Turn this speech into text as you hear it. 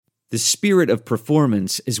The spirit of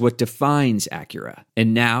performance is what defines Acura,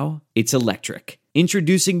 and now it's electric.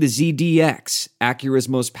 Introducing the ZDX, Acura's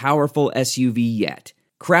most powerful SUV yet.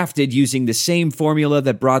 Crafted using the same formula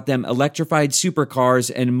that brought them electrified supercars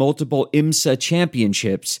and multiple IMSA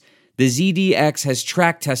championships, the ZDX has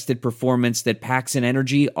track-tested performance that packs an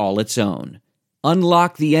energy all its own.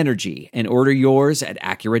 Unlock the energy and order yours at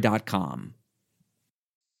Acura.com.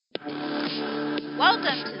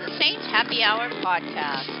 Welcome to the Saints Happy Hour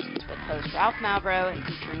podcast with host Ralph Malbrough and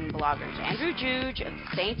featuring bloggers Andrew Juge of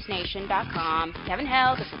SaintsNation.com, Kevin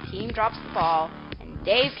Held of The Team Drops the Ball, and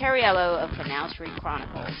Dave Cariello of Canal Street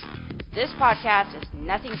Chronicles. This podcast is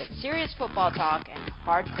nothing but serious football talk and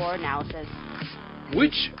hardcore analysis.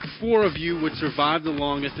 Which four of you would survive the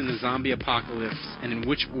longest in the zombie apocalypse, and in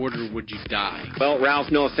which order would you die? Well, Ralph,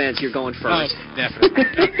 no offense, you're going first. Oh, definitely.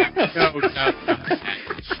 No.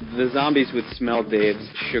 The zombies would smell Dave's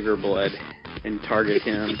sugar blood and target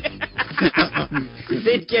him.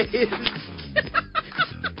 They'd get his...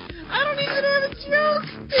 I don't even have a joke,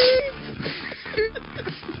 Dave.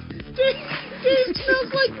 Dave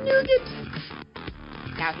smells like nougat.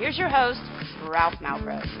 Now here's your host, Ralph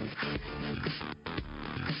Malbrough.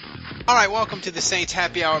 All right, welcome to the Saints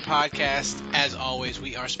Happy Hour podcast. As always,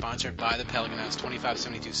 we are sponsored by the Pelican House,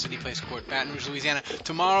 2572 City Place Court, Baton Rouge, Louisiana.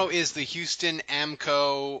 Tomorrow is the Houston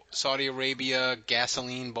Amco Saudi Arabia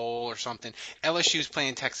Gasoline Bowl or something. LSU's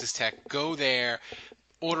playing Texas Tech. Go there,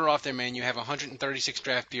 order off their menu. Have 136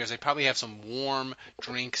 draft beers. They probably have some warm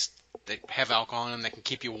drinks that have alcohol in them that can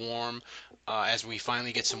keep you warm as we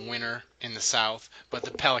finally get some winter in the South. But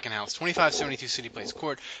the Pelican House, 2572 City Place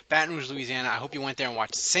Court, Baton Rouge, Louisiana. I hope you went there and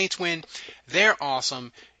watched the Saints win. They're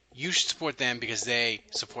awesome. You should support them because they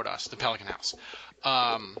support us, the Pelican House.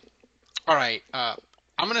 All right, I'm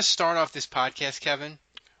going to start off this podcast, Kevin,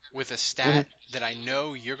 with a stat that I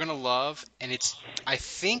know you're going to love, and I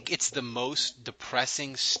think it's the most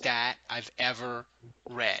depressing stat I've ever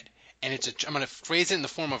read. And I'm going to phrase it in the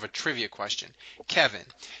form of a trivia question. Kevin,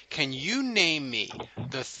 can you name me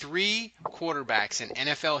the three quarterbacks in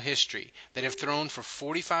NFL history that have thrown for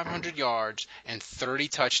 4,500 yards and 30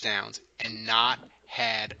 touchdowns and not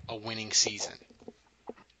had a winning season?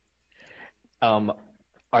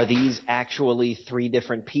 Are these actually three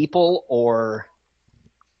different people, or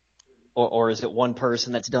is it one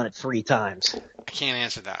person that's done it three times? I can't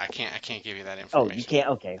answer that. I can't give you that information. Oh, you can't?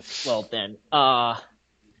 Okay. Well, then,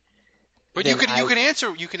 But you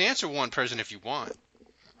can answer one person if you want.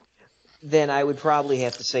 Then I would probably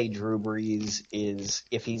have to say Drew Brees is,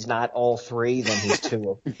 if he's not all three, then he's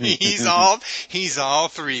two. He's all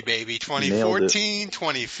three, baby. 2014,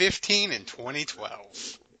 2015, and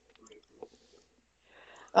 2012.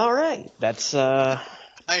 All right. That's I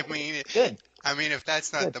mean, good. I mean, if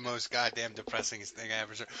that's not the most goddamn depressing thing I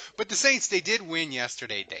ever saw. But the Saints, they did win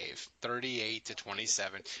yesterday, Dave.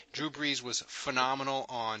 38-27. Drew Brees was phenomenal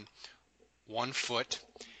on one foot,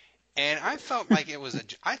 and I felt like it was a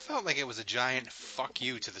giant fuck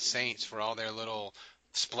you to the Saints for all their little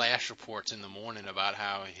splash reports in the morning about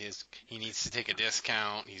how he needs to take a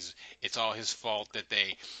discount. It's all his fault that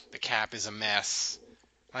the cap is a mess.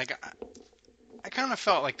 Like I kind of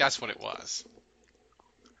felt like that's what it was.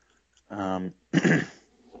 I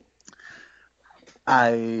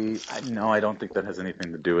don't think that has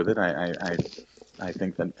anything to do with it. I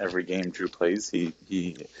think that every game Drew plays,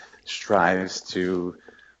 he strives to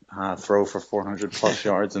throw for 400 plus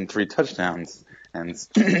yards and 3 touchdowns. And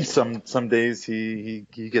some days he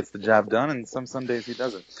gets the job done, and some days he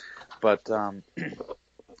doesn't. But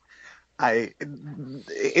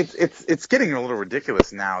it's getting a little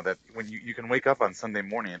ridiculous now that when you can wake up on Sunday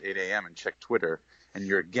morning at 8 a.m. and check Twitter, and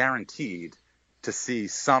you're guaranteed to see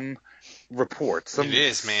some report. Some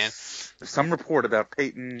report about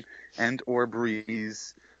Peyton and or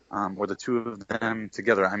Brees, or the two of them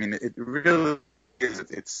together. I mean, it really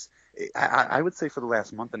is. I would say for the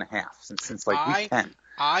last month and a half, since week 10.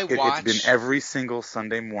 It's been every single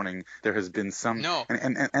Sunday morning. There has been some,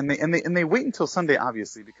 and they wait until Sunday,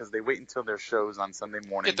 obviously, because they wait until their shows on Sunday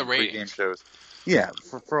morning, get the ratings. Pregame shows, yeah,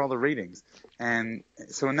 for all the ratings. And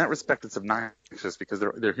so in that respect, it's obnoxious because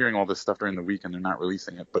they're hearing all this stuff during the week and they're not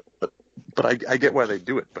releasing it. But I get why they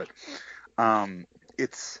do it. But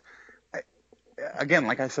it's. Again,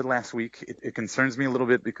 like I said last week, it concerns me a little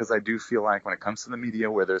bit because I do feel like when it comes to the media,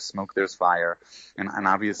 where there's smoke, there's fire, and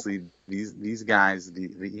obviously these guys, the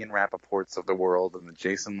Ian Rappaports of the world and the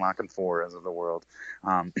Jason La Canforas of the world,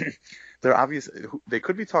 they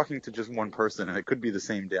could be talking to just one person, and it could be the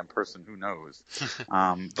same damn person, who knows?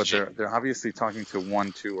 But they're obviously talking to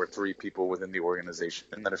 1, 2, or 3 people within the organization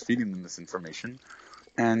that are feeding them this information.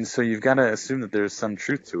 And so you've got to assume that there's some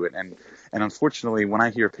truth to it. And unfortunately, when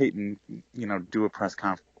I hear Peyton, do a press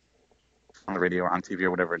conference on the radio or on TV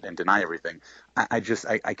or whatever and deny everything, I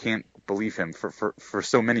can't believe him for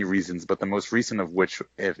so many reasons. But the most recent of which,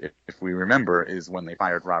 if we remember, is when they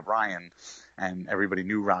fired Rob Ryan, and everybody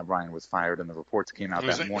knew Rob Ryan was fired, and the reports came out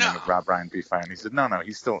that morning of Rob Ryan be fired. And he said, no,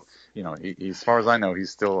 he's still, as far as I know,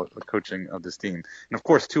 he's still coaching of this team. And of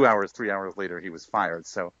course, 3 hours later, he was fired.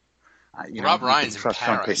 So. Rob Ryan's in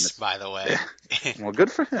Paris, by the way. Well,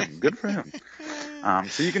 good for him. Good for him.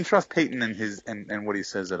 So you can trust Peyton and his and what he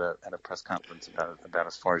says at a press conference about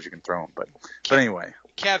as far as you can throw him. But anyway,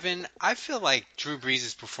 Kevin, I feel like Drew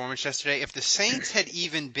Brees' performance yesterday, if the Saints had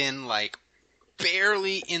even been like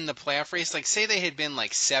barely in the playoff race, like say they had been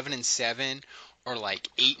like 7-7 or like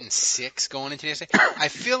 8-6 going into yesterday, I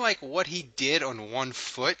feel like what he did on one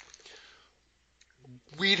foot,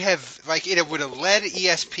 we'd have, like, it would have led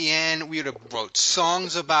ESPN. We would have wrote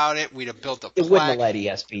songs about it. We'd have built a plaque. It wouldn't have led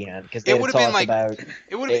ESPN because they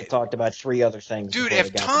talked about three other things. Dude,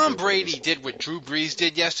 if Tom Brady did what Drew Brees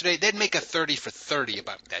did yesterday, they'd make a 30 for 30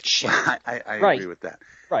 about that shit. I agree with that.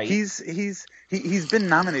 Right. He's been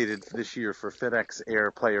nominated this year for FedEx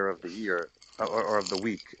Air Player of the Year or of the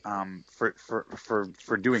Week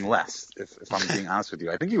for doing less. If I'm being honest with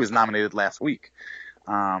you, I think he was nominated last week.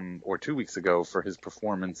 Or 2 weeks ago for his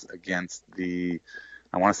performance against I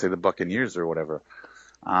want to say the Buccaneers or whatever.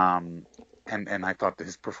 And I thought that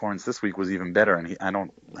his performance this week was even better. And I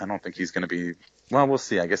don't think he's going to be. Well, we'll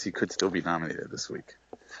see. I guess he could still be nominated this week.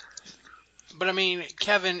 But I mean,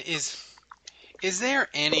 Kevin, is there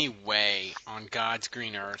any way on God's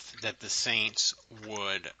green earth that the Saints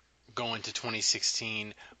would go into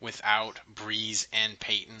 2016 without Brees and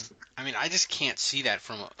Peyton? I mean, I just can't see that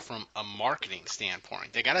from a marketing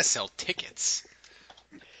standpoint. They got to sell tickets.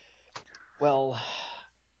 Well,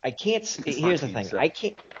 I can't. Here's the thing.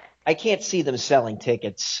 I can't see them selling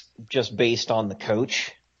tickets just based on the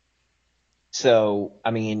coach. So,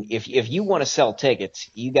 I mean, if you want to sell tickets,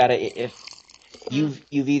 you've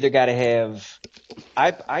either got to have.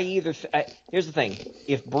 Here's the thing.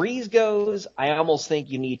 If Brees goes, I almost think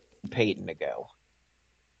you need Peyton to go.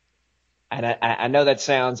 And I know that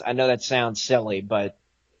sounds silly, but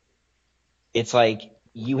it's like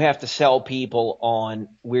you have to sell people on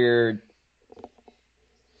we're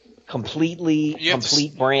complete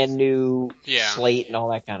brand new slate and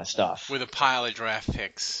all that kind of stuff with a pile of draft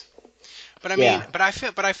picks. But I mean, but I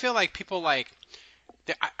feel like people like.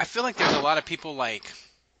 I feel like there's a lot of people like.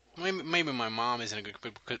 Maybe my mom isn't a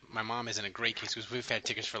great case because we've had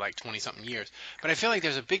tickets for like 20-something years. But I feel like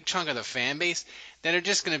there's a big chunk of the fan base that are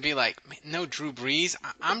just going to be like, no Drew Brees.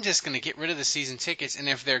 I'm just going to get rid of the season tickets, and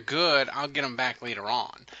if they're good, I'll get them back later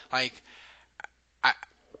on. Like, I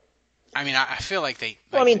feel like they. Like,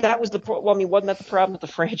 well, I mean, that was the. Well, I mean, wasn't that the problem that the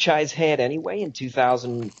franchise had anyway in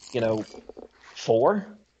 2004?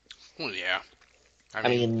 Well, yeah. I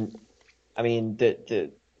mean,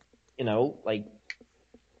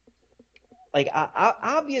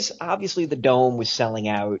 obviously the Dome was selling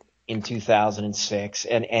out in 2006,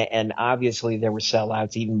 and obviously there were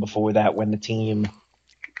sellouts even before that when the team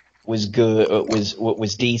was good,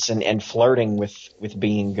 was decent and flirting with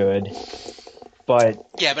being good. But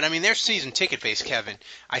yeah, but I mean, they're season ticket based, Kevin.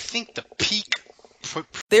 I think the peak.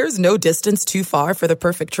 There's no distance too far for the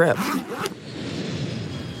perfect trip.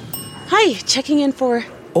 Hi, checking in for.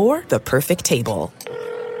 Or the perfect table.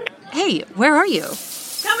 Hey, where are you?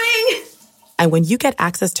 Coming! And when you get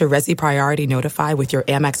access to Resi Priority Notify with your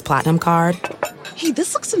Amex Platinum card. Hey,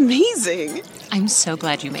 this looks amazing. I'm so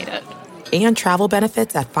glad you made it. And travel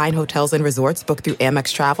benefits at fine hotels and resorts booked through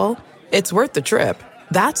Amex Travel. It's worth the trip.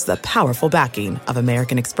 That's the powerful backing of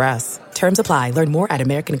American Express. Terms apply. Learn more at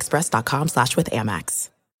americanexpress.com/withAmex.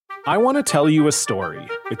 I want to tell you a story.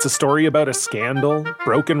 It's a story about a scandal,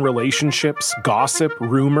 broken relationships, gossip,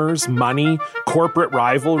 rumors, money, corporate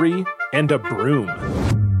rivalry, and a broom.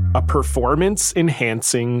 A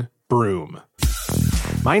performance-enhancing broom.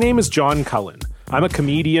 My name is John Cullen. I'm a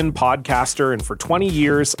comedian, podcaster, and for 20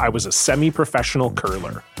 years, I was a semi-professional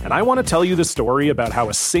curler. And I want to tell you the story about how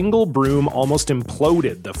a single broom almost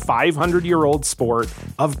imploded the 500-year-old sport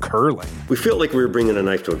of curling. We felt like we were bringing a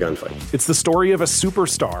knife to a gunfight. It's the story of a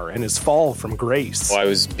superstar and his fall from grace. Well, I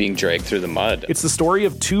was being dragged through the mud. It's the story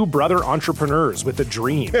of two brother entrepreneurs with a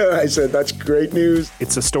dream. I said, that's great news.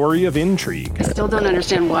 It's a story of intrigue. I still don't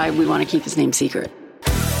understand why we want to keep his name secret.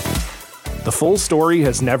 The full story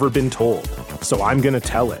has never been told, so I'm going to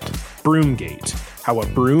tell it. Broomgate, how a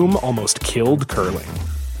broom almost killed curling.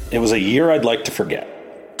 It was a year I'd like to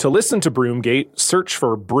forget. To listen to Broomgate, search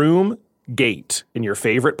for Broomgate in your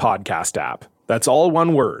favorite podcast app. That's all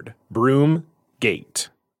one word, Broomgate. gate.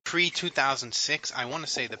 Pre-2006, I want to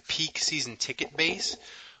say the peak season ticket base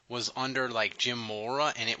was under like Jim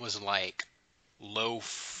Mora, and it was like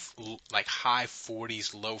high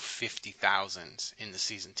 40s, low 50,000s in the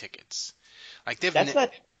season tickets. Like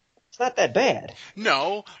It's not that bad.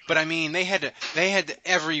 No, but I mean they had to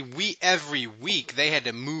every week they had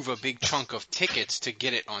to move a big chunk of tickets to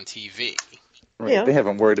get it on TV. Right. Yeah. They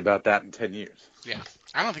haven't worried about that in 10 years. Yeah.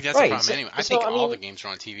 I don't think that's a problem anyway. I think all the games are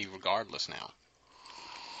on TV regardless now.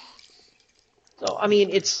 So I mean,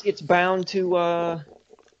 it's bound to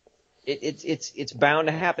it's bound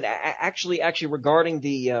to happen. Actually, regarding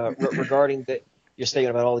the you're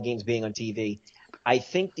statement about all the games being on TV, I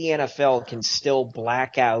think the NFL can still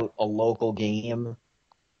black out a local game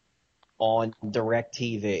on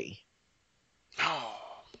DirecTV. Oh,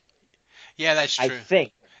 yeah, that's true. I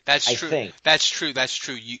think that's true. That's true. That's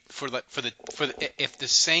true. If the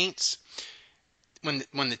Saints when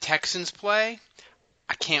the Texans play,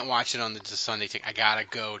 I can't watch it on the Sunday ticket. I gotta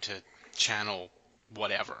go to channel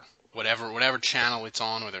whatever channel it's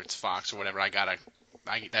on, whether it's Fox or whatever.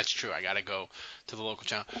 That's true. I gotta go to the local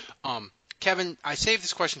channel. Kevin, I saved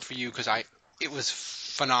this question for you because it was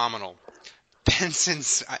phenomenal. Benson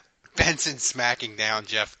smacking down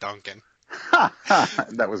Jeff Duncan.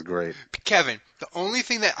 That was great. Kevin, the only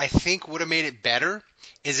thing that I think would have made it better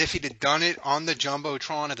is if he'd have done it on the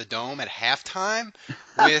Jumbotron at the Dome at halftime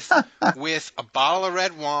with a bottle of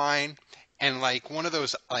red wine and like one of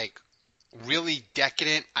those like really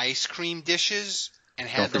decadent ice cream dishes and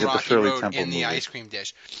had the Rocky Road in the ice cream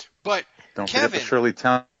dish. But don't forget the Shirley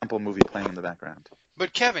Temple movie playing in the background.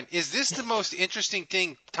 But Kevin, is this the most interesting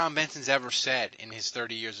thing Tom Benson's ever said in his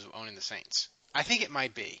 30 years of owning the Saints? I think it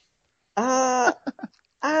might be.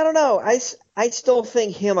 I don't know. I still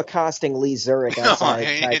think him accosting Lee Zurich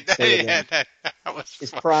outside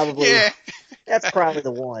is probably that's probably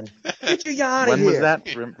the one. Get you out of here. When was that?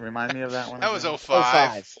 Remind me of that one. That was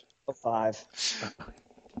 05. 05.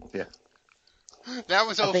 Yeah. That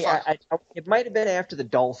was 05. It might have been after the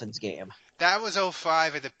Dolphins game. That was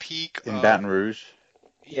 05 at the peak in Baton Rouge.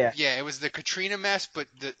 Yeah. Yeah, it was the Katrina mess, but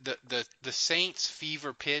the Saints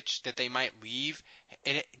fever pitch that they might leave.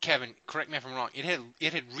 And Kevin, correct me if I'm wrong. It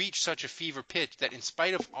had reached such a fever pitch that in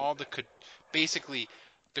spite of all the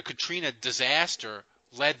Katrina disaster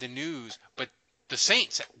led the news, but the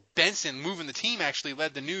Saints, Benson moving the team actually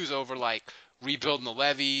led the news over like rebuilding the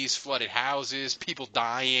levees, flooded houses, people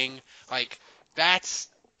dying. Like that's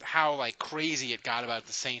how like crazy it got about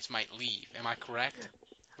the Saints might leave. Am I correct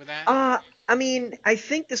with that? I mean, I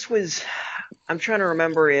think this was. I'm trying to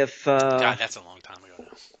remember if. God, that's a long time ago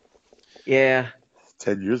now. Yeah.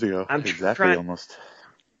 10 years ago. Almost.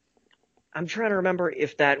 I'm trying to remember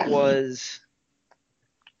if that was.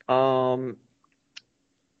 When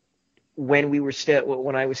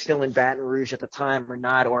I was still in Baton Rouge at the time or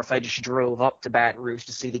not, or if I just drove up to Baton Rouge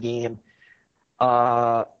to see the game.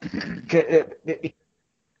 Oh,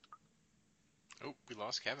 we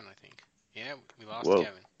lost Kevin, I think. Yeah, we lost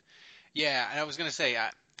Kevin. Yeah, and I was gonna say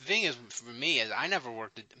the thing is for me is I never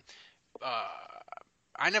worked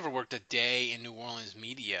a day in New Orleans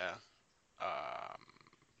media.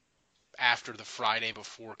 After the Friday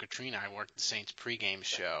before Katrina, I worked the Saints pregame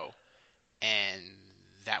show, and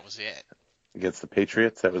that was it. Against the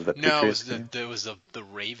Patriots? That was the Patriots game? No, it was the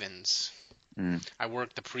Ravens. I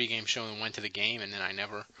worked the pregame show and went to the game, and then I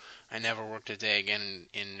never worked a day again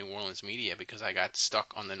in New Orleans media because I got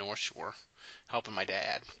stuck on the North Shore helping my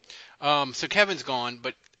dad. So Kevin's gone,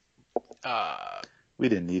 but we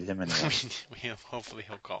didn't need him anyway. Hopefully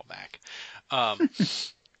he'll call back.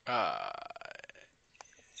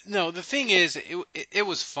 No, the thing is, it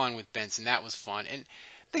was fun with Benson. That was fun, and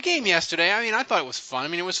the game yesterday. I mean, I thought it was fun. I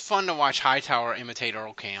mean, it was fun to watch Hightower imitate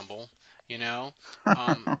Earl Campbell. You know,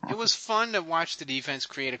 it was fun to watch the defense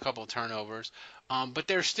create a couple of turnovers, but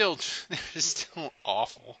they're still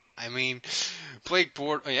awful. I mean, Blake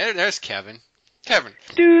Bortles. Yeah, there's Kevin.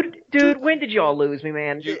 Dude, when did y'all lose me,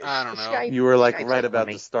 man? I don't know. You were like right about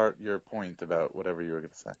to start your point about whatever you were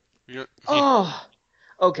going to say. Oh,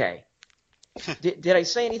 okay. Did I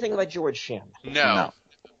say anything about George Shinn? No.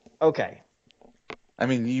 Okay. I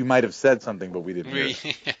mean, you might have said something, but we didn't hear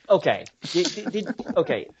it. Okay.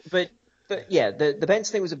 Okay, but yeah, the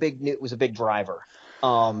Benson thing was a big driver.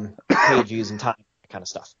 Page views and time, kind of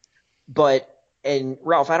stuff. And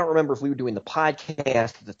Ralph, I don't remember if we were doing the podcast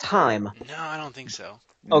at the time. No, I don't think so.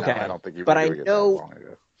 Okay, no, I don't think you were doing it that long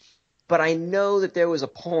ago. But I know that there was a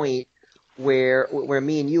point where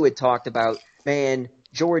me and you had talked about, man,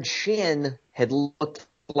 George Shinn had looked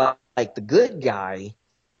like the good guy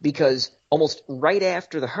because almost right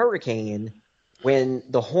after the hurricane, when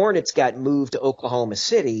the Hornets got moved to Oklahoma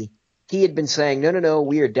City, he had been saying, no,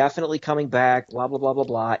 we are definitely coming back, blah, blah, blah, blah,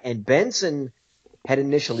 blah. And Benson had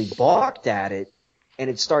initially balked at it, and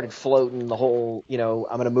it started floating the whole, I'm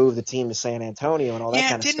going to move the team to San Antonio and all that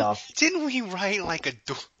kind of stuff. Didn't we write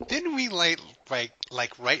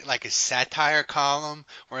write like a satire column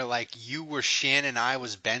where like you were Shin and I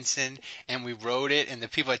was Benson, and we wrote it, and the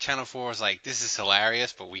people at Channel 4 was like, this is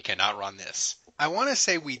hilarious, but we cannot run this. I want to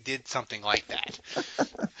say we did something like that.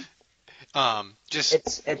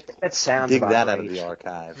 That sounds dig that right. out of the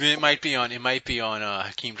archive. It might be on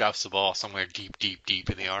Hakeem Drops the Ball somewhere deep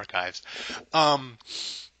in the archives.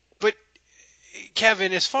 But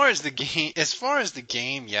Kevin, as far as the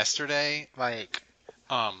game yesterday,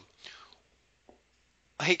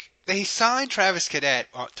 they signed Travis Cadet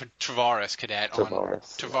to Tavares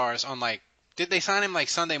on did they sign him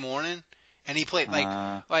Sunday morning? And he played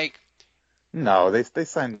No, they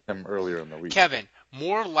signed him earlier in the week. Kevin,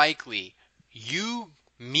 more likely you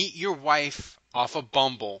meet your wife off a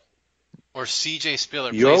Bumble, or CJ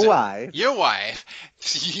Spiller Your wife.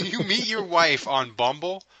 You meet your wife on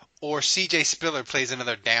Bumble, or CJ Spiller plays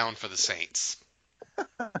another down for the Saints.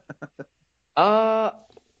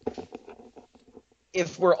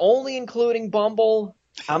 If we're only including Bumble,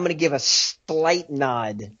 I'm going to give a slight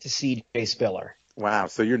nod to CJ Spiller. Wow,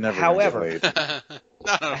 so you're never However, gonna get laid.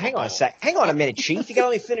 Hang on a minute, Chief. You got to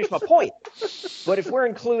let me finish my point. But if we're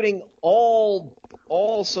including all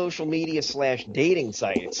social media / dating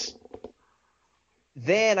sites,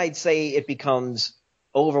 then I'd say it becomes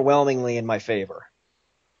overwhelmingly in my favor.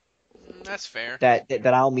 That's fair.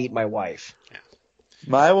 That I'll meet my wife. Yeah.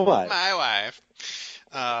 My wife. My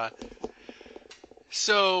wife.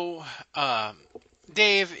 So,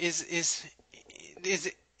 Dave,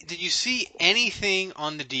 did you see anything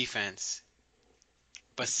on the defense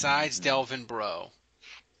besides Delvin Breaux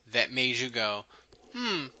that made you go,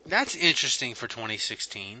 that's interesting for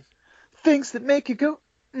 2016? Things that make you go,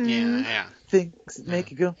 Yeah. Things that make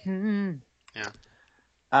you go, Yeah.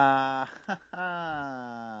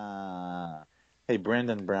 Hey,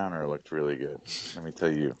 Brandon Browner looked really good. Let me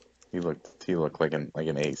tell you, he looked like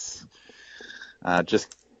an ace.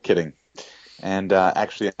 Just kidding. And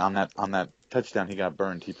actually, on that touchdown, he got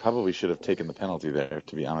burned. He probably should have taken the penalty there,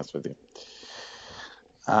 to be honest with you.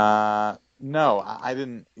 No, I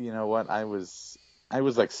didn't. You know what? I was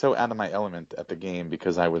so out of my element at the game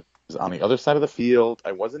because I was on the other side of the field.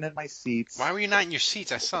 I wasn't in my seats. Why were you not in your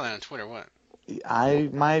seats? I saw that on Twitter. What?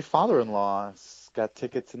 My father-in-law got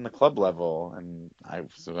tickets in the club level, and I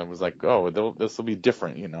was like, oh, this will be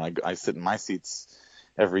different. I sit in my seats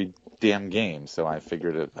every damn game, so I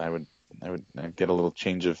figured I would get a little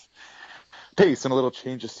change of pace and a little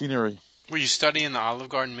change of scenery. Were you studying the Olive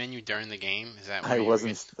Garden menu during the game? Is that? I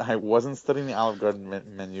wasn't studying the Olive Garden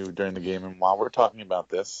menu during the game. And while we're talking about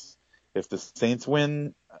this, if the Saints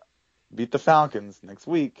beat the Falcons next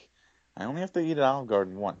week, I only have to eat at Olive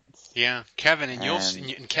Garden once. Yeah, Kevin, and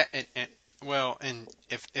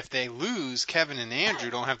if they lose, Kevin and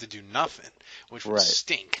Andrew don't have to do nothing, which would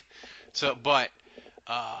stink. So,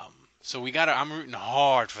 I'm rooting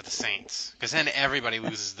hard for the Saints, because then everybody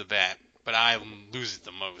loses the bet, but I lose it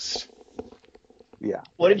the most. Yeah.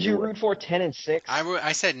 What did you root for? 10-6?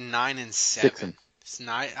 I said 9-7.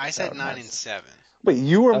 I said 9-7. Wait,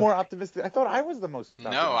 you were more optimistic. I thought I was the most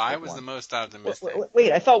optimistic. No, I was the most optimistic.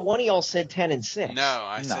 Wait, I thought one of y'all said 10-6. No,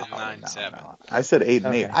 I said 9-7. No. I said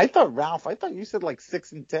 8-8. I thought you said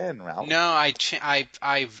 6-10, Ralph. No, I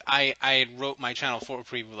wrote my Channel 4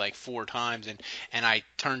 preview 4 times, and I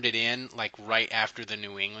turned it in right after the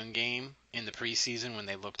New England game in the preseason when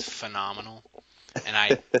they looked phenomenal. And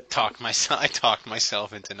I talked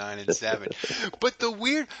myself into 9-7. But the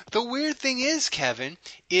weird thing is, Kevin,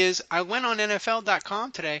 is I went on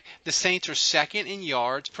NFL.com today. The Saints are second in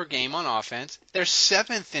yards per game on offense. They're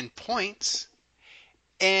 7th in points.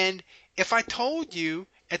 And if I told you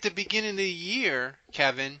at the beginning of the year,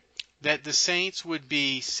 Kevin, that the Saints would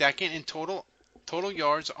be second in total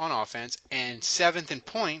yards on offense and 7th in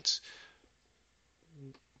points,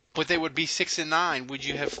 but they would be 6-9, would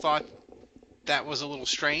you have thought that was a little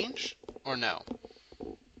strange, or no?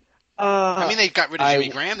 I mean, they got rid of Jimmy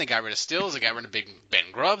Graham, they got rid of Stills, they got rid of Big Ben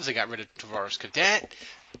Grubbs, they got rid of Tavares Cadet.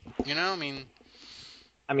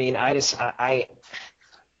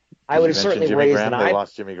 I would have certainly raised an eyebrow. They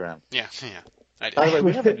lost Jimmy Graham. Yeah. By the way,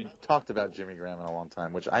 we haven't talked about Jimmy Graham in a long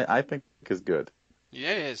time, which I think is good.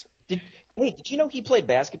 Yeah, it is. Did you know he played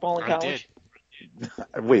basketball in college?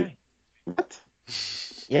 I did. Wait, what?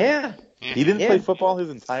 Yeah. He didn't play football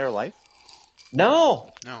his entire life?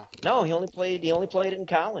 No. He only played it in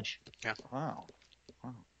college. Yeah. Wow.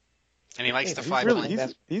 And he likes to fly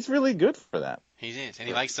planes. He's really good for that. He is, and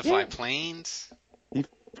he likes to fly planes.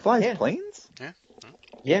 Flies planes? Yeah.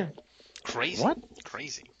 Yeah. Crazy. What?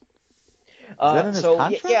 Crazy. Is that in his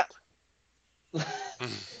contract?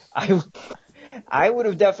 I would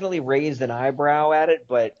have definitely raised an eyebrow at it,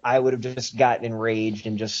 but I would have just gotten enraged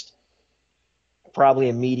and just probably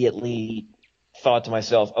immediately thought to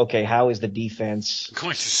myself, okay, how is the defense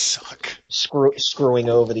going to suck? Screwing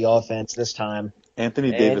over the offense this time.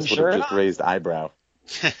 Anthony Davis would have just raised eyebrow.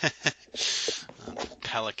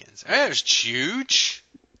 Pelicans. There's Juge.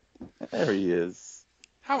 There he is.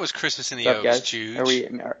 How was Christmas in the What's up, Oaks, guys?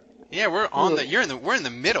 Juge? Yeah, we're on the. We're in the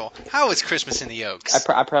middle. How was Christmas in the Oaks?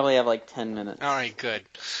 I probably have like 10 minutes. All right, good.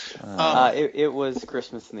 It was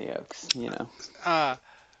Christmas in the Oaks,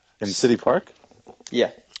 In City Park?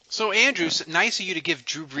 Yeah. So Andrew, nice of you to give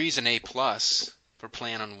Drew Brees an A+ for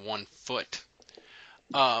playing on 1 foot.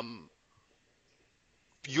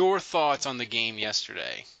 Your thoughts on the game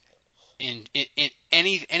yesterday? In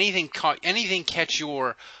anything catch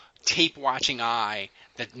your tape watching eye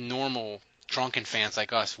that normal drunken fans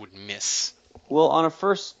like us would miss? Well, on a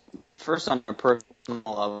first on a personal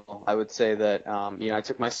level, I would say that I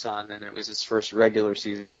took my son and it was his first regular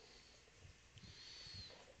season.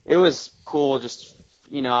 It was cool. Just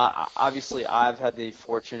obviously I've had the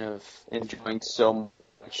fortune of enjoying so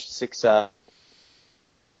much success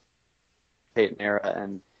Peyton era,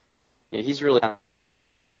 and he's really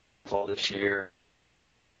this year.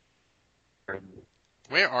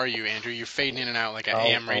 Where are you, Andrew? You're fading in and out like a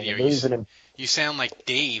ham radio. You sound like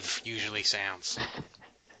Dave usually sounds.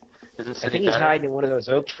 I think he's hiding in one of those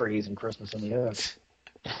oak trees in Christmas in the Oaks.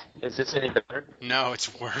 Is this any better? No,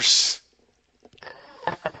 it's worse.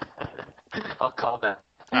 I'll call back.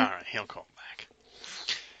 All right, he'll call back.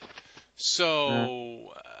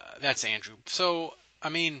 So that's Andrew. So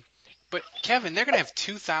but Kevin, they're gonna have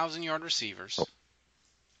 2,000-yard receivers.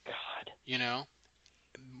 God.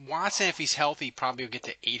 Watson, if he's healthy, probably will get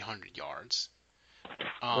to 800 yards.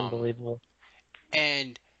 Unbelievable.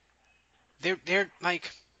 And they're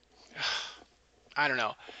like, I don't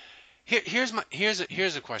know. Here's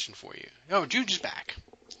a question for you. Oh, Juge is back.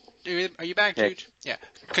 Are you back, Juge? Yeah.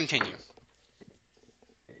 Continue.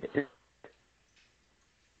 Is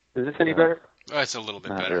this any better? Oh, it's a little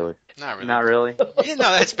bit better. Really. Not really. Not really. Yeah,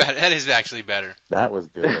 no, that's better. That is actually better. That was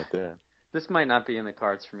good right there. This might not be in the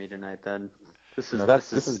cards for me tonight, then. This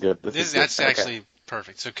is good. That's actually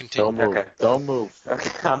perfect. So continue. Don't move. Okay. Don't move.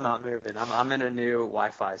 Okay, I'm not moving. I'm in a new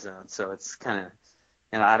Wi-Fi zone, so it's kind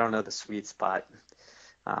of, I don't know the sweet spot,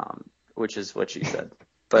 which is what she said.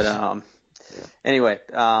 But anyway,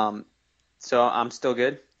 so I'm still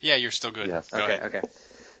good. Yeah, you're still good. Yes. Okay.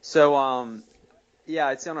 So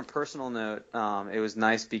I'd say on a personal note, it was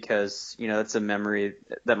nice because that's a memory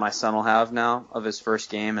that my son will have now of his first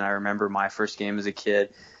game, and I remember my first game as a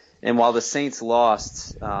kid. And while the Saints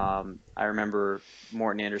lost, I remember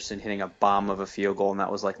Morton Anderson hitting a bomb of a field goal, and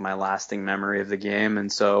that was like my lasting memory of the game.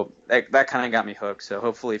 And so that kind of got me hooked. So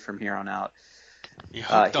hopefully from here on out,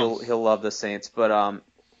 he'll love the Saints. But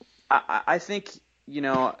I think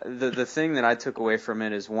the thing that I took away from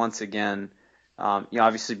it is, once again,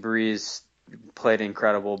 obviously Brees played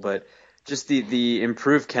incredible, but just the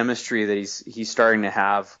improved chemistry that he's starting to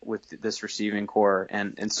have with this receiving core,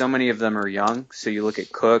 and so many of them are young. So you look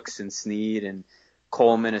at Cooks and Snead and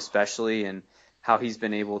Coleman especially, and how he's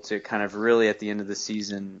been able to kind of really at the end of the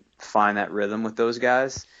season find that rhythm with those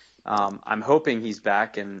guys. I'm hoping he's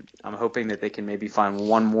back, and I'm hoping that they can maybe find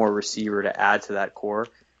one more receiver to add to that core.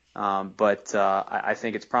 But I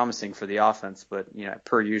think it's promising for the offense. But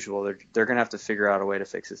per usual, they're going to have to figure out a way to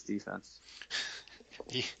fix this defense.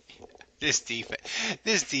 This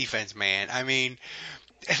defense, man. I mean,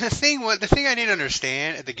 the thing I didn't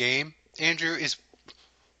understand at the game, Andrew, is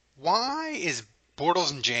why is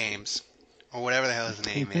Bortles and James, or whatever the hell his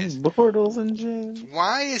name is, Bortles and James.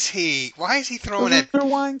 Why is he throwing at their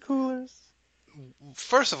wine coolers?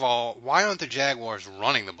 First of all, why aren't the Jaguars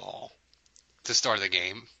running the ball to start the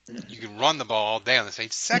game? You can run the ball all day on the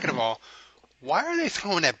stage. Second of all, why are they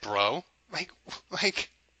throwing at Bro? Like.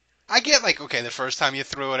 I get okay, the first time you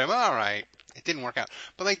threw at him, all right, it didn't work out.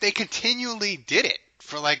 But they continually did it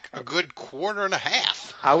for a good quarter and a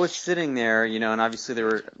half. I was sitting there, and obviously there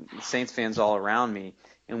were Saints fans all around me,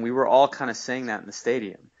 and we were all kind of saying that in the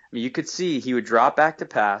stadium. I mean, you could see he would drop back to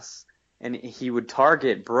pass, and he would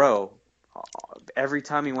target Bro every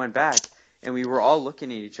time he went back, and we were all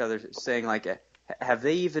looking at each other saying have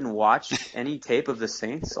they even watched any tape of the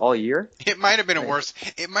Saints all year? It might have been a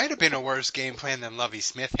worse game plan than Lovie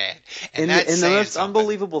Smith had. And the most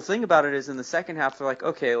unbelievable thing about it is, in the second half, they're like,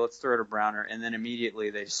 okay, let's throw to Browner, and then immediately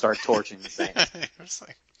they start torching the Saints.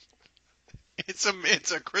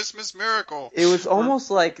 It's a Christmas miracle. It was almost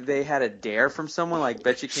like they had a dare from someone, like,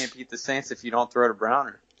 bet you can't beat the Saints if you don't throw to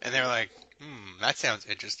Browner. And they were like, that sounds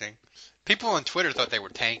interesting. People on Twitter thought they were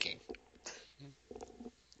tanking.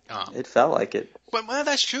 It felt like it. But well,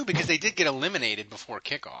 that's true because they did get eliminated before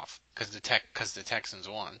kickoff because the Texans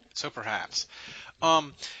won. So perhaps.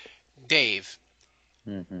 Dave,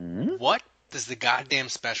 what does the goddamn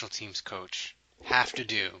special teams coach have to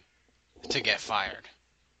do to get fired?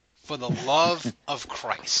 For the love of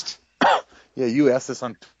Christ. Yeah, you asked this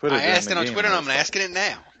on Twitter. I asked it on Twitter, and I'm asking it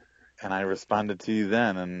now. And I responded to you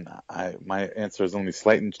then, and my answer is only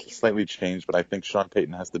slightly changed, but I think Sean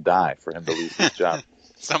Payton has to die for him to lose his job.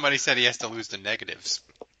 Somebody said he has to lose the negatives.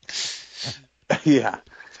 Yeah.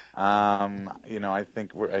 I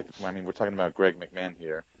think we're talking about Greg McMahon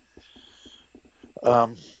here.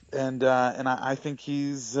 And I think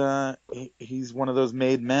he's one of those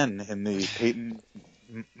made men in the Payton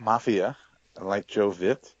mafia, like Joe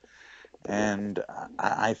Vitt. And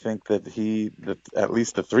I think that at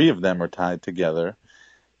least the three of them are tied together.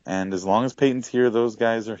 And as long as Peyton's here, those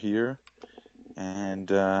guys are here.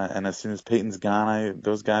 And as soon as Peyton's gone,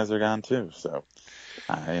 those guys are gone too. So,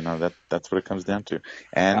 that's what it comes down to.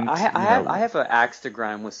 And I have an axe to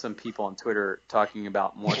grind with some people on Twitter talking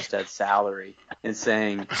about Morstead's salary and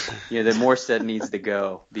saying, that Morstead needs to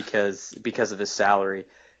go because of his salary.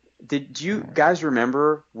 Did you guys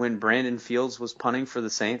remember when Brandon Fields was punting for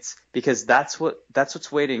the Saints? Because that's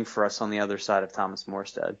what's waiting for us on the other side of Thomas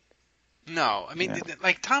Morstead. No, I mean,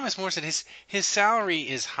 like Thomas Morstead, his salary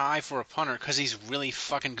is high for a punter because he's really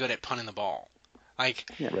fucking good at punting the ball. Like,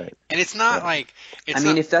 right. And it's not like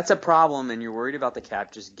if that's a problem and you're worried about the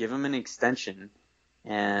cap, just give him an extension,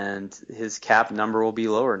 and his cap number will be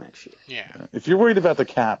lower next year. Yeah. If you're worried about the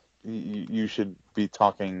cap, you should be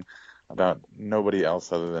talking about nobody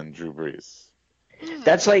else other than Drew Brees.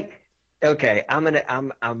 That's like, okay,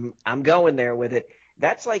 I'm going there with it.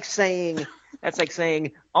 That's like saying,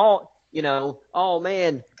 oh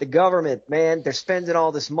man, the government, man, they're spending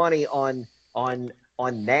all this money on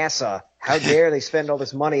NASA. How dare they spend all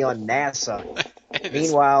this money on NASA?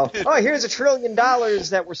 Meanwhile, here's $1 trillion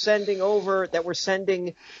that we're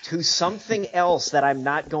sending to something else that I'm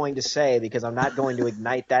not going to say because I'm not going to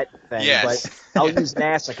ignite that thing. Yes. But I'll use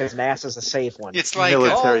NASA because NASA's a safe one. It's like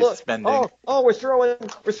military spending. We're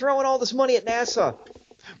throwing all this money at NASA.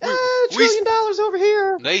 $1 trillion over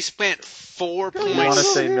here. They spent $4. You want to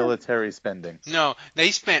say military spending? No,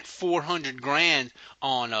 they spent $400,000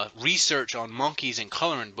 on research on monkeys and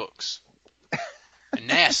coloring books. And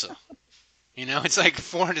NASA. It's like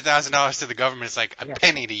 $400,000 to the government. It's like a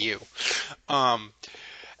penny to you.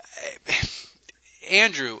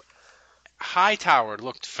 Andrew, Hightower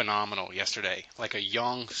looked phenomenal yesterday, like a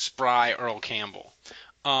young, spry Earl Campbell.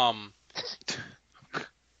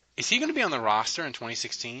 Is he going to be on the roster in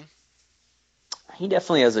 2016? He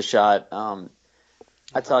definitely has a shot.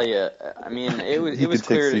 I tell you, it was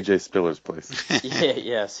clear. He could take C.J. Spiller's place.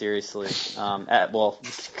 Yeah, seriously.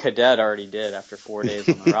 Cadet already did after 4 days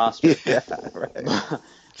on the roster. Yeah, right.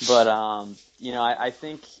 But I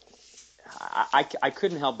think I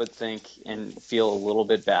couldn't help but think and feel a little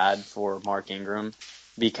bit bad for Mark Ingram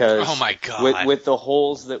because oh my God. With the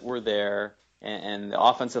holes that were there and the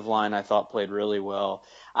offensive line I thought played really well.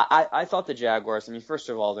 I thought the Jaguars, first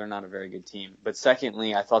of all, they're not a very good team. But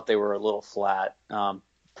secondly, I thought they were a little flat,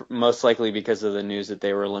 most likely because of the news that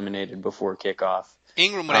they were eliminated before kickoff.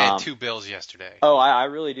 Ingram would have had 2 bills yesterday. Oh, I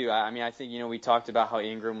really do. I think, we talked about how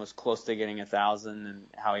Ingram was close to getting 1,000 and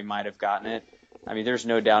how he might have gotten it. There's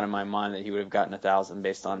no doubt in my mind that he would have gotten 1,000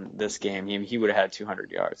 based on this game. He would have had 200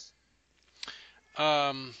 yards.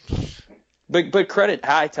 But credit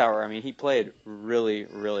Hightower. He played really,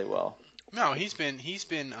 really well. No, he's been, and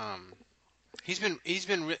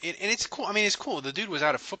it's cool. It's cool. The dude was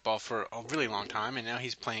out of football for a really long time, and now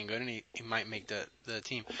he's playing good, and he might make the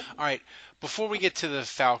team. All right, before we get to the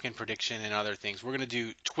Falcon prediction and other things, we're going to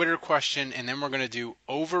do Twitter question, and then we're going to do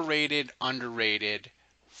overrated, underrated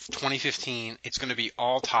 2015. It's going to be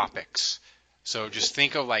all topics. So just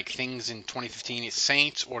think of like things in 2015, it's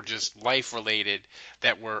Saints or just life-related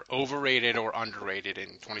that were overrated or underrated in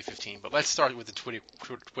 2015. But let's start with the Twitter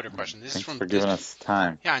question. Thanks for giving us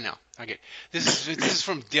time. Yeah, I know. Okay. This is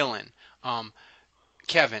from Dylan.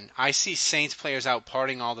 Kevin, I see Saints players out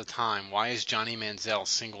partying all the time. Why is Johnny Manziel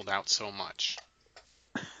singled out so much?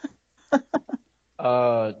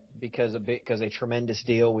 Because a tremendous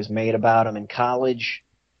deal was made about him in college.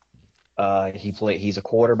 He's a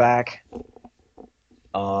quarterback.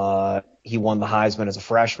 He won the Heisman as a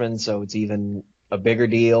freshman, so it's even a bigger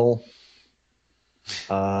deal.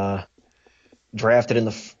 Drafted in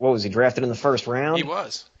the first round? He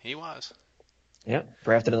was. Yeah,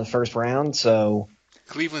 drafted in the first round, so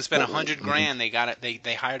Cleveland spent $100,000. They got it.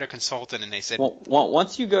 They hired a consultant, and they said, well,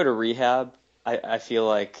 once you go to rehab, I feel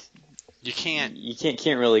like you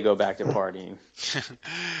can't really go back to partying.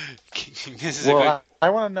 This is I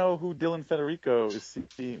want to know who Dylan Federico is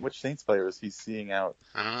seeing. Which Saints player is he seeing out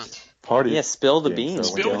I don't know. party? Yeah, spill the beans.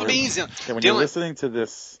 Spill the beans. When you're listening to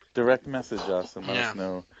this, direct message us and let us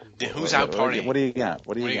know who's out partying. What do you got?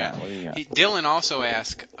 What do you got? Dylan also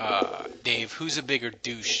asked Dave, who's a bigger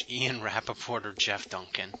douche, Ian Rappaport or Jeff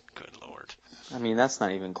Duncan? Good Lord. I mean, that's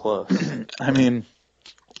not even close. I mean,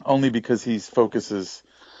 only because he focuses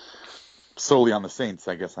solely on the Saints,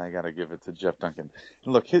 I guess I got to give it to Jeff Duncan.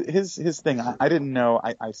 Look, his thing, I didn't know.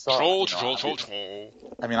 I saw. Troll.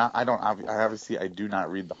 I mean, I obviously I do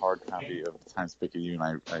not read the hard copy of the Times-Picayune.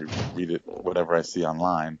 I read it whatever I see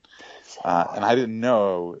online, and I didn't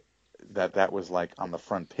know that was like on the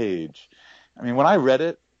front page. I mean, when I read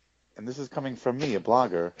it, and this is coming from me, a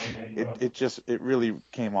blogger, it really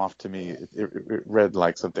came off to me. It read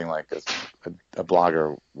like something like a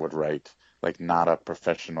blogger would write, like not a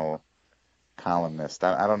professional columnist.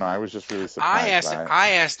 I don't know. I was just really surprised.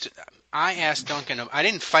 I asked Duncan. I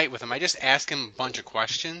didn't fight with him. I just asked him a bunch of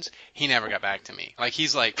questions. He never got back to me. Like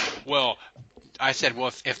he's like, well, I said,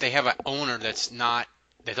 well, if they have an owner that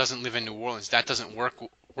doesn't live in New Orleans, that doesn't work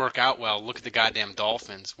out well. Look at the goddamn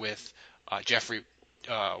Dolphins with Jeffrey.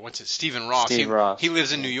 Stephen Ross. He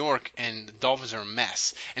lives in New York, and the Dolphins are a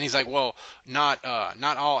mess. And he's like, well, not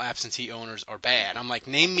all absentee owners are bad. I'm like,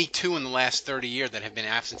 name me 2 in the last 30 years that have been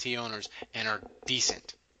absentee owners and are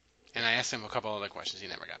decent. And I asked him a couple other questions. He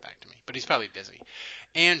never got back to me, but he's probably busy.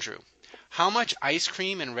 Andrew, how much ice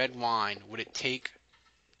cream and red wine would it take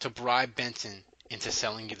to bribe Benson into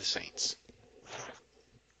selling you the Saints?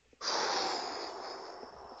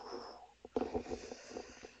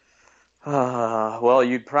 Well,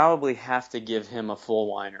 you'd probably have to give him a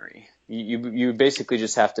full winery. You basically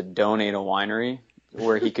just have to donate a winery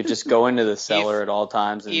where he could just go into the cellar at all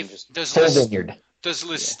times and just does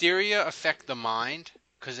listeria affect the mind?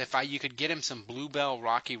 Because you could get him some Bluebell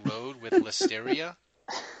Rocky Road with listeria,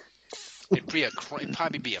 it'd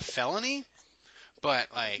probably be a felony. But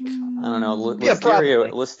like, I don't know,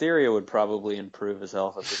 listeria would probably improve his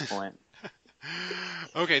health at this point.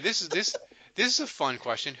 Okay, this is a fun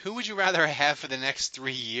question. Who would you rather have for the next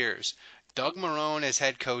 3 years? Doug Marrone as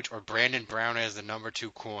head coach or Brandon Brown as the number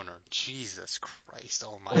 2 corner? Jesus Christ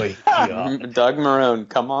almighty. Doug Marrone,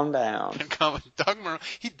 come on down. Doug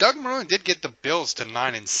Marrone did get the Bills to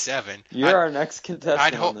 9-7. You're our next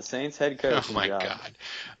contestant on the Saints head coach. Oh my God.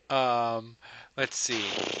 Let's see.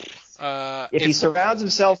 If he surrounds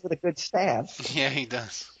himself with a good staff. Yeah, he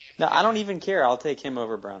does. No, I don't even care. I'll take him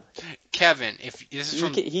over Brown. Kevin, if this is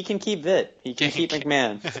from he can keep Vitt. He can keep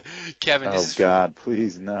McMahon. Kevin,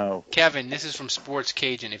 please no. Kevin, this is from Sports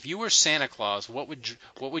Cajun. If you were Santa Claus, what would you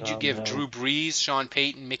give Drew Brees, Sean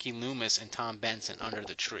Payton, Mickey Loomis, and Tom Benson under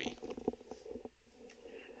the tree?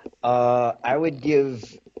 I would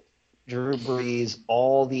give Drew Brees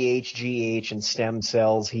all the HGH and stem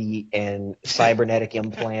cells and cybernetic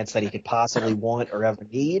implants that he could possibly want or ever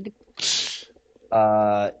need.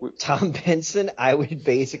 Tom Benson, I would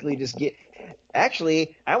basically just get.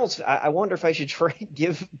 Actually, I wonder if I should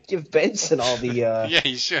give Benson all the. Yeah,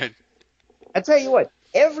 you should. I tell you what,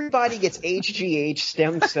 everybody gets HGH,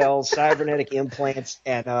 stem cells, cybernetic implants,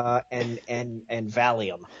 and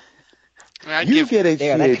Valium.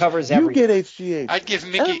 That covers everything. You get HGH. I'd give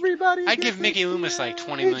Mickey Loomis like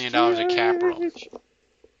 $20 million of capital.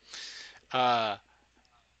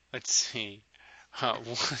 Let's see.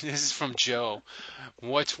 This is from Joe.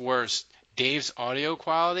 What's worse, Dave's audio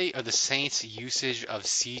quality or the Saints' usage of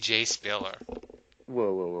CJ Spiller?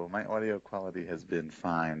 Whoa. My audio quality has been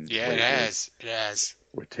fine. Yeah, it has.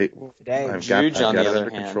 I've got it under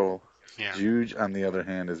control. Yeah. Juge, on the other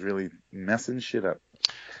hand, is really messing shit up.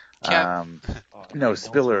 Spiller.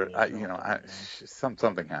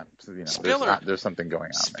 Something happened. Spiller, there's something going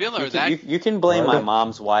on. Spiller, you can blame my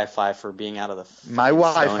mom's Wi-Fi for being out of the my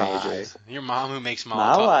Wi-Fi. Ages. Your mom who makes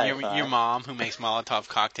Molotov. Your mom who makes Molotov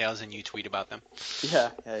cocktails and you tweet about them.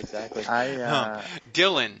 Yeah, exactly.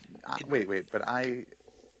 Dylan. Wait, but I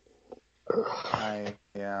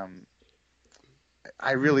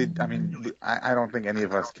don't think any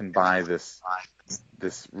of us can buy this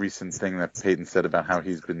recent thing that Peyton said about how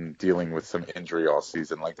he's been dealing with some injury all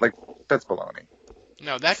season. Like that's baloney.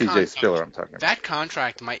 No, that CJ Spiller I'm talking about. That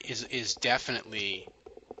contract is definitely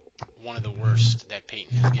one of the worst that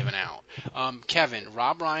Peyton has given out. Kevin,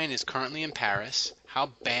 Rob Ryan is currently in Paris. How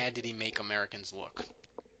bad did he make Americans look?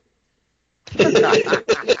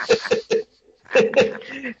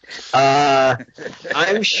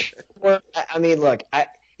 Well, I mean, look, I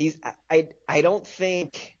don't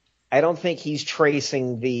think he's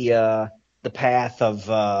tracing the path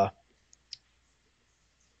of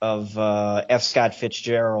F. Scott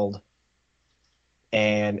Fitzgerald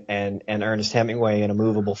and Ernest Hemingway in A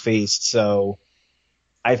Movable Feast. So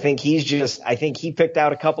I think he picked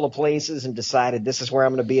out a couple of places and decided this is where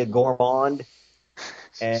I'm going to be a gourmand,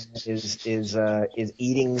 and is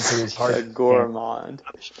eating to his heart's A gourmand.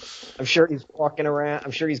 I'm sure he's walking around.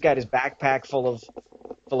 I'm sure he's got his backpack full of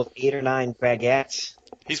 8 or 9 baguettes.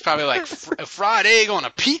 He's probably like, a fried egg on a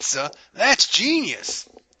pizza? That's genius.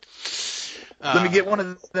 Let me get one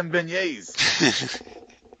of them beignets.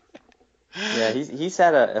 Yeah, he's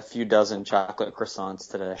had a few dozen chocolate croissants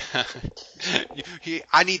today.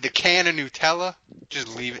 I need the can of Nutella.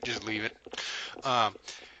 Just leave it.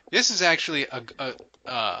 This is actually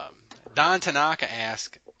Don Tanaka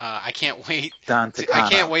asked. I can't wait. I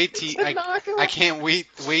can't wait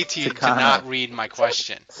to not read my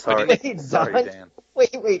question. Sorry, Dan.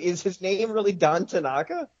 Wait, is his name really Don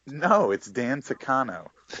Tanaka? No, it's Dan Takano.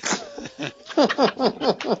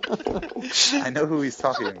 I know who he's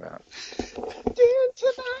talking about. Dan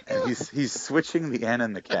Tanaka. And he's switching the N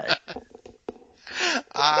and the K.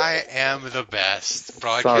 I am the best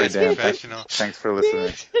broadcast professional. Thanks for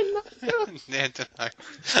listening. Dan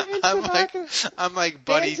Tanaka. I'm like,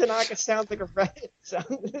 buddy. Dan Tanaka sounds like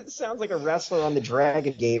a wrestler on the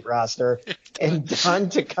Dragon Gate roster, and Don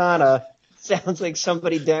Takana sounds like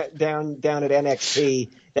somebody down at NXT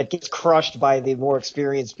that gets crushed by the more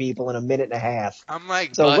experienced people in a minute and a half. I'm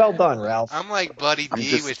like, so well done, Ralph. I'm like Buddy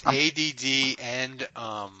D with ADD and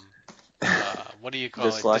what do you call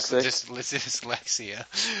dyslexic? Dyslexia.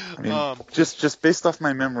 I mean, just based off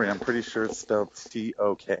my memory, I'm pretty sure it's spelled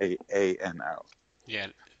Tokano. Yeah.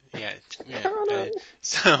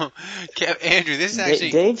 So, Andrew, this is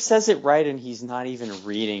actually... Dave says it right, and he's not even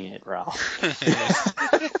reading it, Ralph.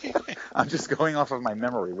 I'm just going off of my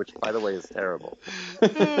memory, which, by the way, is terrible.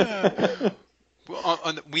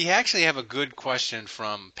 Well, we actually have a good question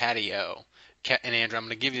from Patty O. And Andrew, I'm going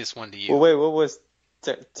to give this one to you. Well, wait, what was...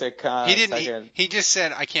 He didn't. He just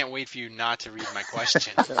said, "I can't wait for you not to read my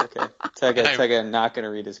question." Okay, Tega not going to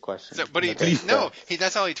read his question. So, but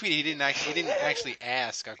that's all he tweeted. He didn't actually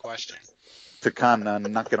ask a question. Takana,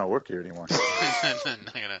 not going to work here anymore.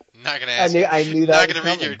 not going to ask. I knew that.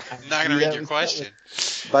 Not going to read your question.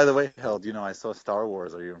 By the way, Held, I saw Star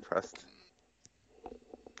Wars. Are you impressed?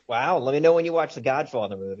 Wow, let me know when you watch the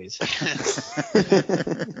Godfather movies.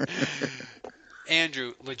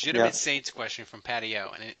 Andrew, legitimate Saints question from Patty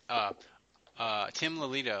O. And Tim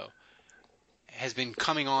Lolito has been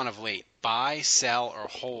coming on of late. Buy, sell, or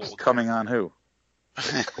hold? Coming on who?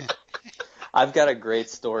 I've got a great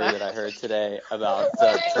story that I heard today about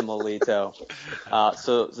Tim Lolito.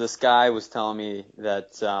 So this guy was telling me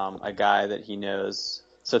that a guy that he knows,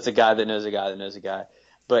 so it's a guy that knows a guy that knows a guy,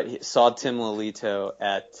 but he saw Tim Lolito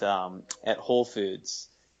at Whole Foods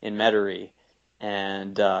in Metairie.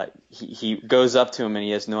 And he goes up to him, and he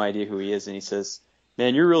has no idea who he is. And he says,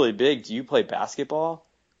 "Man, you're really big. Do you play basketball?"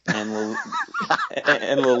 And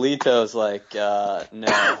Lolito's like, "No,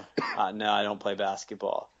 I don't play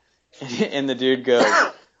basketball." And the dude goes,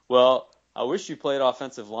 "Well, I wish you played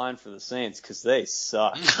offensive line for the Saints because they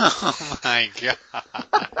suck." Oh my god!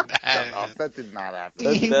 That did not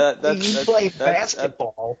happen. You play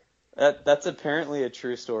basketball. That's apparently a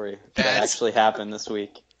true story that actually happened this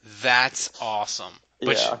week. That's awesome.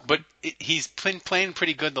 But he's been playing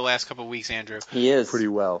pretty good the last couple of weeks, Andrew. He is. Pretty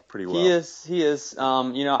well. He is.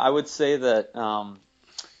 I would say that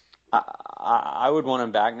I would want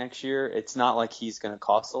him back next year. It's not like he's going to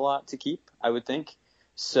cost a lot to keep, I would think.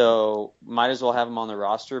 So might as well have him on the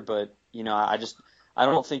roster. But, I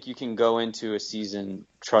don't think you can go into a season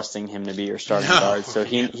trusting him to be your starting guard. So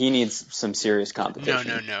he needs some serious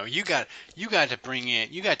competition. No. You got to bring in.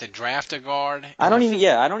 You got to draft a guard. I don't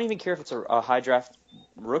even care if it's a high draft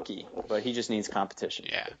rookie, but he just needs competition.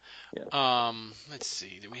 Yeah. Let's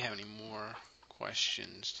see. Do we have any more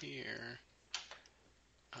questions here?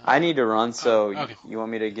 I need to run. So okay. You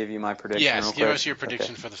want me to give you my prediction? Yes. Real Give quick? us your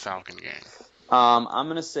prediction for the Falcon game. I'm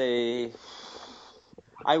gonna say.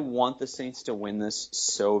 I want the Saints to win this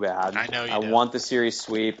so bad. I know you do. I want the series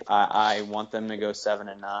sweep. I want them to go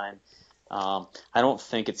 7-9. I don't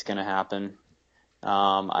think it's going to happen.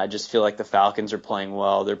 I just feel like the Falcons are playing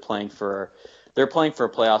well. They're playing for a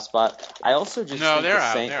playoff spot. I also just think they're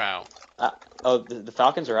out. Saints, they're out. The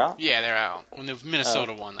Falcons are out? Yeah, they're out. When the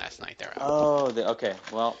Minnesota won last night, they're out. Okay.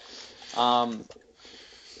 Well,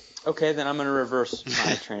 okay, then I'm going to reverse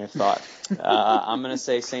my train of thought. I'm going to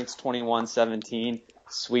say Saints 21-17.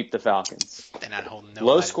 Sweep the Falcons. They're not holding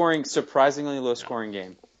no. Surprisingly low scoring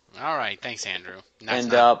game. All right, thanks, Andrew.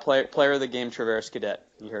 Player of the game, Traverse Cadet.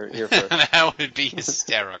 You're first. That would be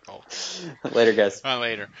hysterical. Later, guys.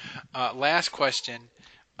 Later. Last question,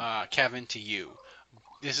 Kevin, to you.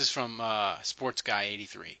 This is from Sports Guy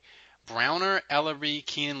 83. Browner, Ellerby,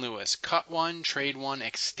 Keenan Lewis. Cut one, trade one,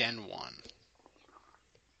 extend one.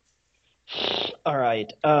 All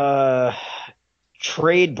right.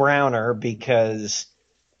 Trade Browner, because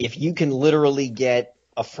if you can literally get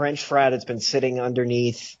a French fry that's been sitting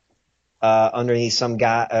underneath some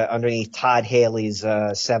guy, underneath Todd Haley's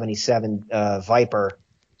 77 Viper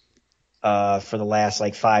for the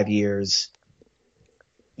last 5 years,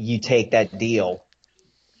 you take that deal.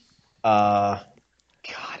 God,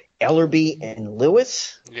 Ellerby and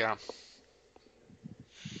Lewis? Yeah.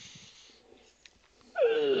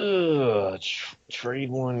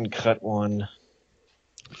 Trade one, cut one.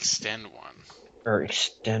 Extend one. Or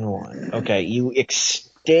extend one. Okay, you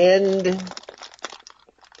extend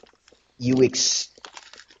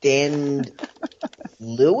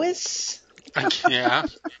Lewis? Yeah.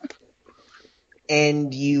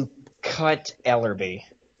 And you cut Ellerby.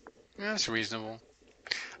 Yeah, that's reasonable.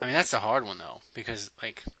 I mean, that's the hard one, though, because,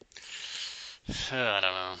 I don't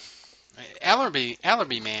know.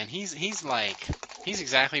 Ellerby, man, he's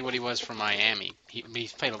exactly what he was for Miami.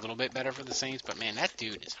 He's played a little bit better for the Saints, but man, that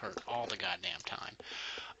dude is hurt all the goddamn time.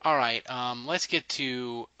 All right, let's get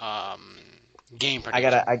to game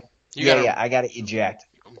prediction. I gotta eject.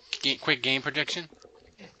 Quick game prediction.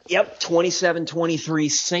 Yep,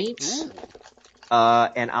 27-23 Saints. Ooh.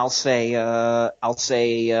 And I'll say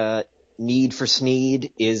Need for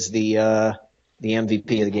Sneed is the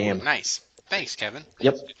MVP of the game. Nice. Thanks, Kevin.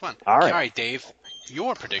 Yep. Fun. All right. All right, Dave.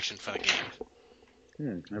 Your prediction for the game.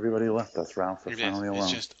 Everybody left us. Ralph is finally alone.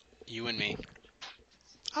 It's just you and me.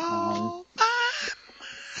 All by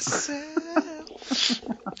myself.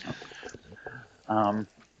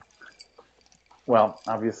 Well,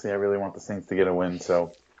 obviously, I really want the Saints to get a win,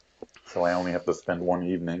 so I only have to spend one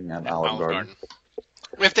evening at Olive Garden.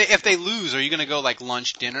 If they lose, are you gonna go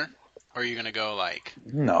lunch, dinner, or are you gonna go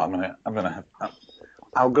No,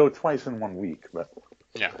 I'll go twice in 1 week, but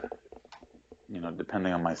yeah,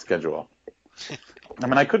 depending on my schedule.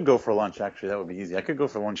 I could go for lunch. Actually, that would be easy. I could go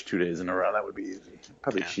for lunch 2 days in a row. That would be easy.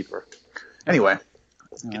 Probably cheaper. Anyway,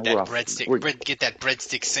 get that breadstick. Get that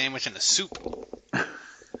breadstick sandwich and the soup.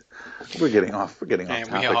 We're getting off topic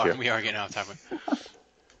here. We are getting off topic.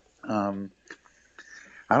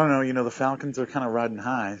 I don't know. The Falcons are kind of riding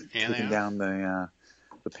high, taking down the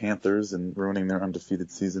Panthers and ruining their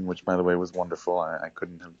undefeated season, which, by the way, was wonderful. I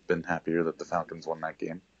couldn't have been happier that the Falcons won that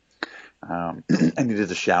game. I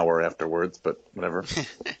needed a shower afterwards, but whatever.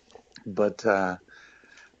 But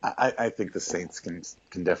I think the Saints can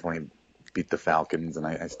definitely beat the Falcons, and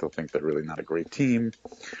I still think they're really not a great team.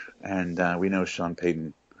 And we know Sean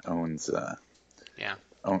Payton owns that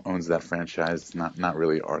franchise. It's not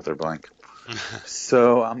really Arthur Blank.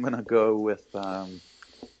 So I'm gonna go with. I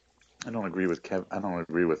don't agree with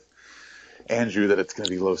Andrew that it's gonna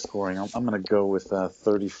be low scoring. I'm gonna go with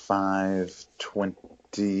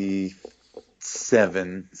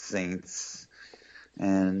 35-27 Saints,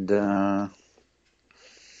 and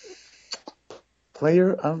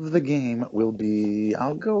player of the game will be.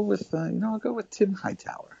 I'll go with Tim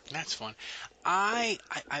Hightower. That's fun. My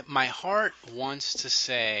heart wants to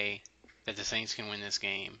say that the Saints can win this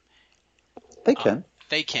game. They can.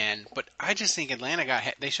 They can, but I just think Atlanta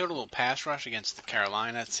they showed a little pass rush against the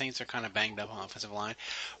Carolina. The Saints are kind of banged up on the offensive line.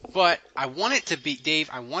 But I want it to be, Dave,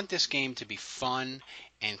 I want this game to be fun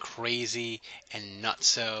and crazy and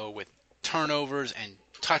nutso with turnovers and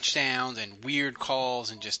touchdowns and weird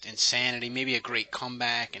calls and just insanity, maybe a great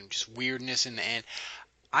comeback and just weirdness in the end.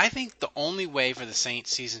 I think the only way for the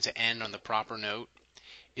Saints season to end on the proper note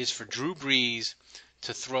is for Drew Brees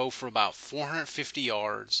to throw for about 450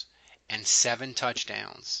 yards and 7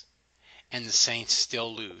 touchdowns, and the Saints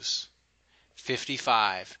still lose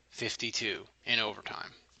 55-52 in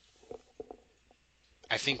overtime.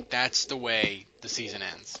 I think that's the way the season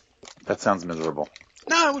ends. That sounds miserable.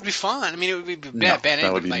 No, it would be fun. I mean, it would be bad.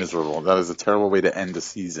 That would be miserable. That is a terrible way to end a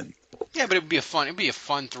season. Yeah, but it would be a fun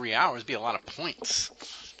 3 hours. It'd be a lot of points.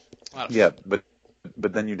 But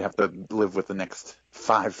then you'd have to live with the next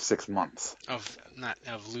 5-6 months of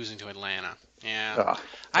losing to Atlanta. Yeah,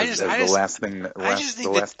 the last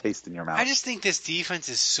taste in your mouth. I just think this defense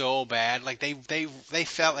is so bad. They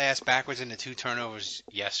fell ass backwards into 2 turnovers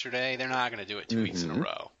yesterday. They're not going to do it 2 weeks in a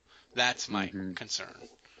row. That's my concern.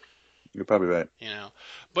 You're probably right.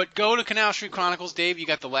 But go to Canal Street Chronicles, Dave. You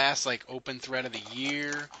got the last open thread of the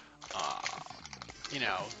year.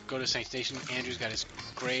 Go to Saints Nation. Andrew's got his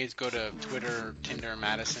grades. Go to Twitter, Tinder,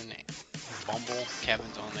 Madison, Bumble.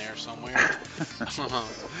 Kevin's on there somewhere.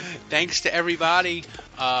 Thanks to everybody.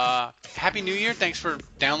 Happy New Year. Thanks for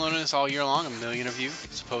downloading us all year long. 1 million of you,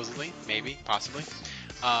 supposedly, maybe, possibly.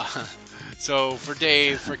 So for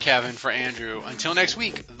Dave, for Kevin, for Andrew, until next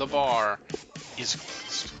week, the bar is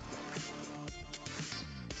closed.